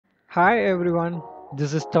Hi everyone,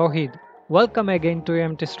 this is Tawheed. Welcome again to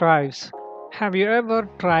MTStrives. Have you ever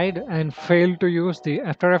tried and failed to use the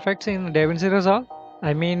After Effects in Davinci Resolve?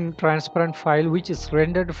 I mean transparent file which is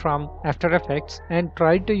rendered from After Effects and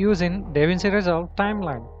tried to use in Davinci Resolve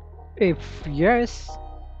timeline. If yes,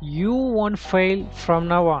 you won't fail from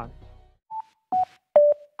now on.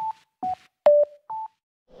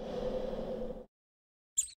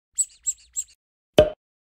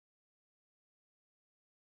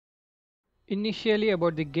 Initially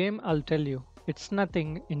about the game I'll tell you. It's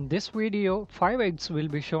nothing. In this video 5 eggs will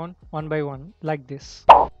be shown one by one like this.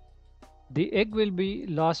 The egg will be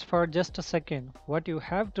lost for just a second. What you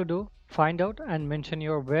have to do, find out and mention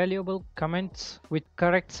your valuable comments with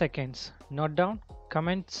correct seconds. Note down,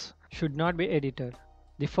 comments should not be edited.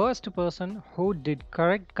 The first person who did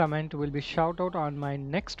correct comment will be shouted out on my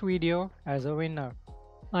next video as a winner.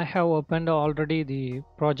 I have opened already the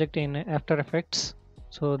project in After Effects.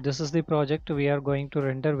 So this is the project we are going to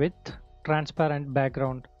render with transparent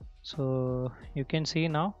background. So you can see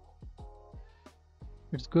now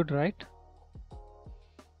it's good, right?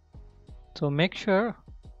 So make sure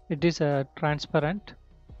it is transparent.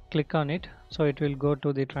 Click on it so it will go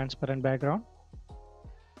to the transparent background.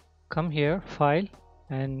 Come here, file,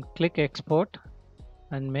 and click export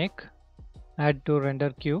and make add to render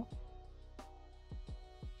queue.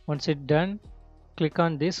 Once it's done, click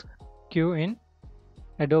on this queue in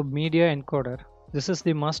Adobe Media Encoder. This is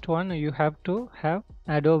the must one. You have to have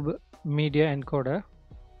Adobe Media Encoder.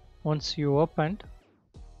 Once you opened,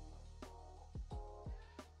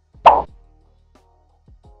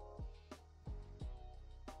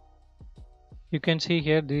 you can see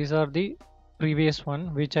here these are the previous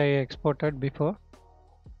one which I exported before.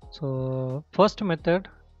 So first method,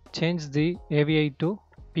 change the AVI to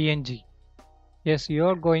PNG. Yes, you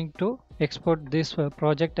are going to export this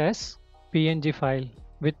project as PNG file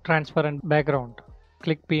with transparent background.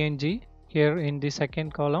 Click PNG here in the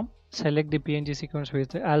second column. Select the PNG sequence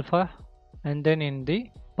with alpha, and then in the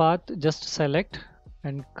path just select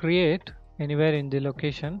and create anywhere in the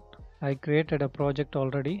location. I created a project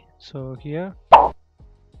already, so here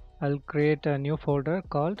I'll create a new folder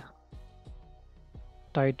called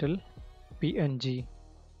title PNG.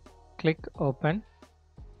 Click open.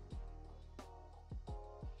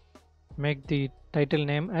 Make the title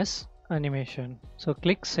name as animation. So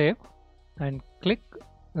click save and click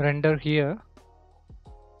render here.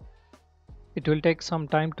 It will take some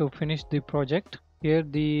time to finish the project. Here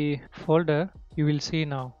the folder you will see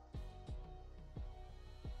now.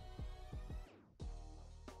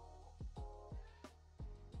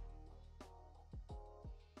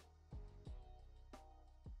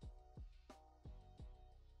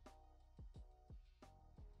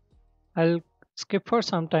 I'll skip for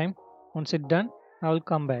some time. Once it's done, I'll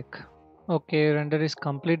come back. Okay, render is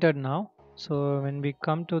completed now. So when we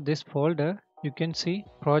come to this folder, you can see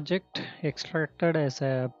project extracted as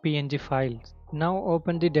a PNG file. Now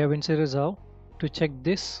open the Davinci Resolve to check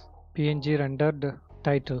this PNG rendered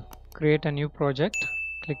title. Create a new project.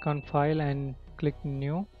 Click on file and click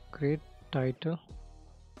new. Create title.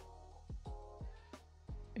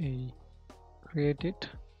 Create it.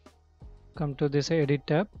 Come to this edit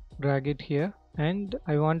tab. Drag it here, and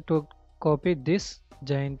I want to copy this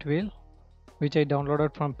giant wheel which I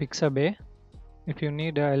downloaded from Pixabay. If you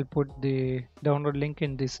need, I'll put the download link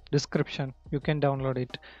in this description. You can download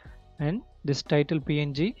it. And this title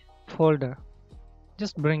PNG folder,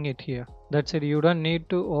 just bring it here. That's it. You don't need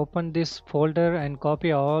to open this folder and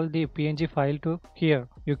copy all the PNG file to here.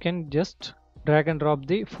 You can just drag and drop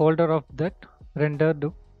the folder of that rendered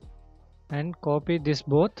and copy this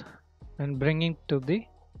both and bring it to the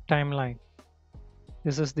timeline.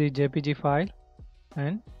 This is the JPG file,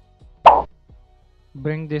 and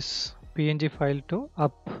bring this PNG file to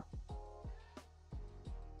up.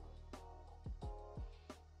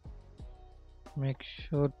 Make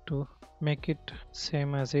sure to make it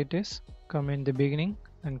same as it is. Come in the beginning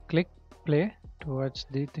and click play to watch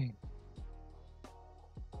the thing.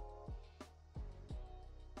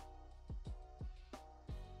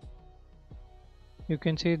 You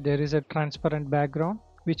can see there is a transparent background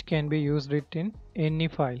which can be used it in any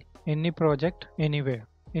file, any project, anywhere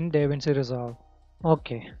in Davinci Resolve.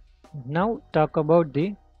 Okay, now talk about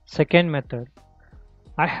the second method.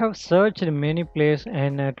 I have searched many places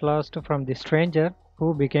and at last from the stranger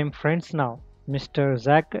who became friends now, Mr.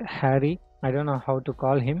 Zach Harry, I don't know how to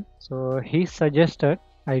call him. So he suggested,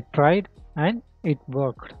 I tried and it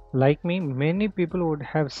worked. Like me, many people would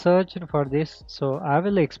have searched for this, so I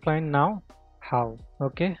will explain now how.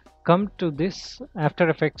 Okay, come to this After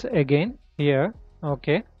Effects again here.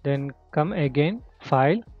 Okay, then come again,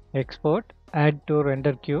 file, export, add to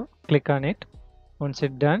render queue. click on it. Once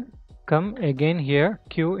it's done, come again here,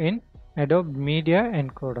 queue in Adobe Media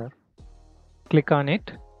Encoder. Click on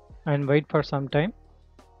it and wait for some time.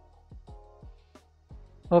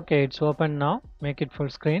 Okay, it's open now. Make it full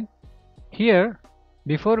screen. Here,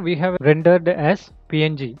 before we have rendered as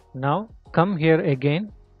PNG. Now come here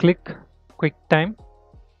again, click QuickTime.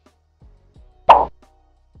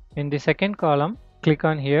 In the second column, click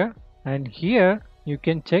on here, and here you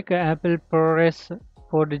can check Apple ProRes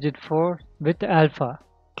 4digit 4 with alpha.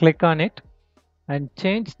 Click on it and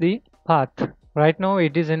change the path. Right now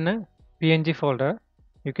it is in a PNG folder.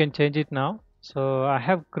 You can change it now. So I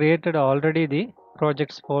have created already the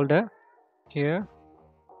projects folder. Here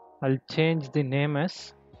I'll change the name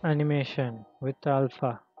as animation with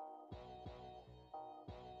alpha.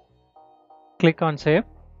 Click on save.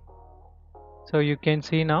 So you can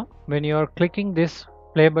see now when you are clicking this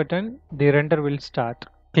play button, the render will start.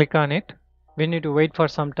 Click on it. We need to wait for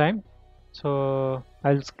some time. So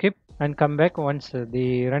I'll skip and come back once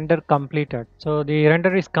the render completed. So the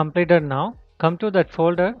render is completed now. Come to that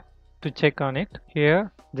folder to check on it.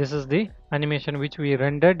 Here, this is the animation which we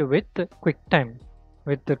rendered with QuickTime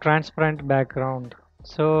with the transparent background.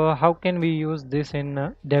 So how can we use this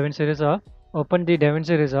in Davinci Resolve? Open the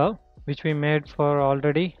Davinci Resolve which we made for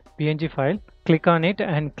already PNG file. Click on it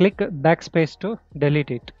and click backspace to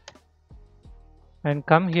delete it. And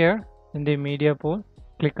come here in the media pool.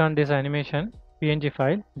 Click on this animation PNG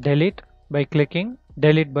file. Delete by clicking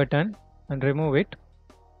delete button and remove it.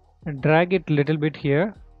 And drag it little bit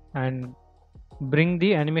here and bring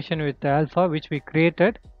the animation with the alpha which we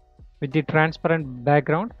created with the transparent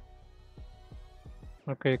background.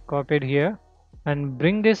 Okay, copied here and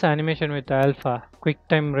bring this animation with alpha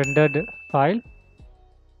QuickTime rendered file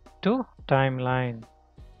to timeline.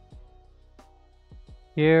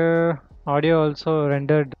 Here audio also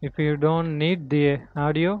rendered. If you don't need the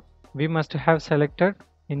audio, we must have selected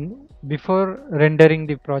in before rendering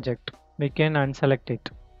the project. We can unselect it.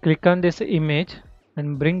 Click on this image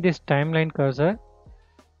and bring this timeline cursor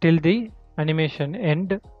till the animation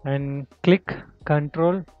end and click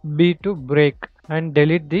Ctrl B to break and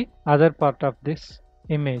delete the other part of this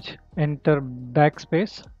image. Enter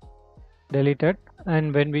backspace, deleted,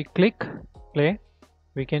 and when we click play,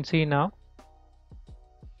 we can see now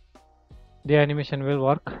the animation will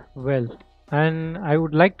work well. And I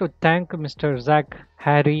would like to thank Mr. Zach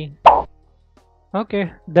Harry.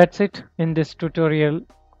 Okay, that's it in this tutorial.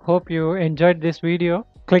 Hope you enjoyed this video.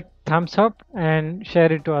 Click thumbs up and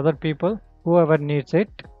share it to other people, whoever needs it.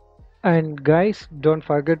 And guys, don't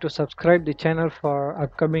forget to subscribe the channel for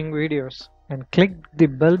upcoming videos and click the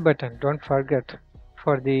bell button, don't forget,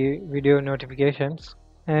 for the video notifications.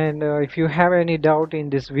 And if you have any doubt in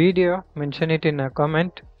this video, mention it in a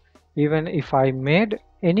comment. Even if I made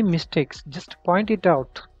any mistakes, just point it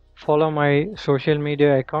out. Follow my social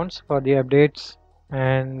media accounts for the updates,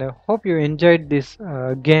 and hope you enjoyed this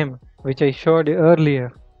game which I showed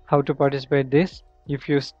earlier how to participate this. If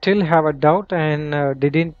you still have a doubt and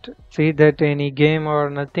didn't see that any game or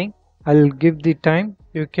nothing, I'll give the time.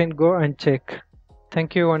 You can go and check.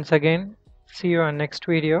 Thank you once again. See you on next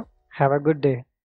video. Have a good day.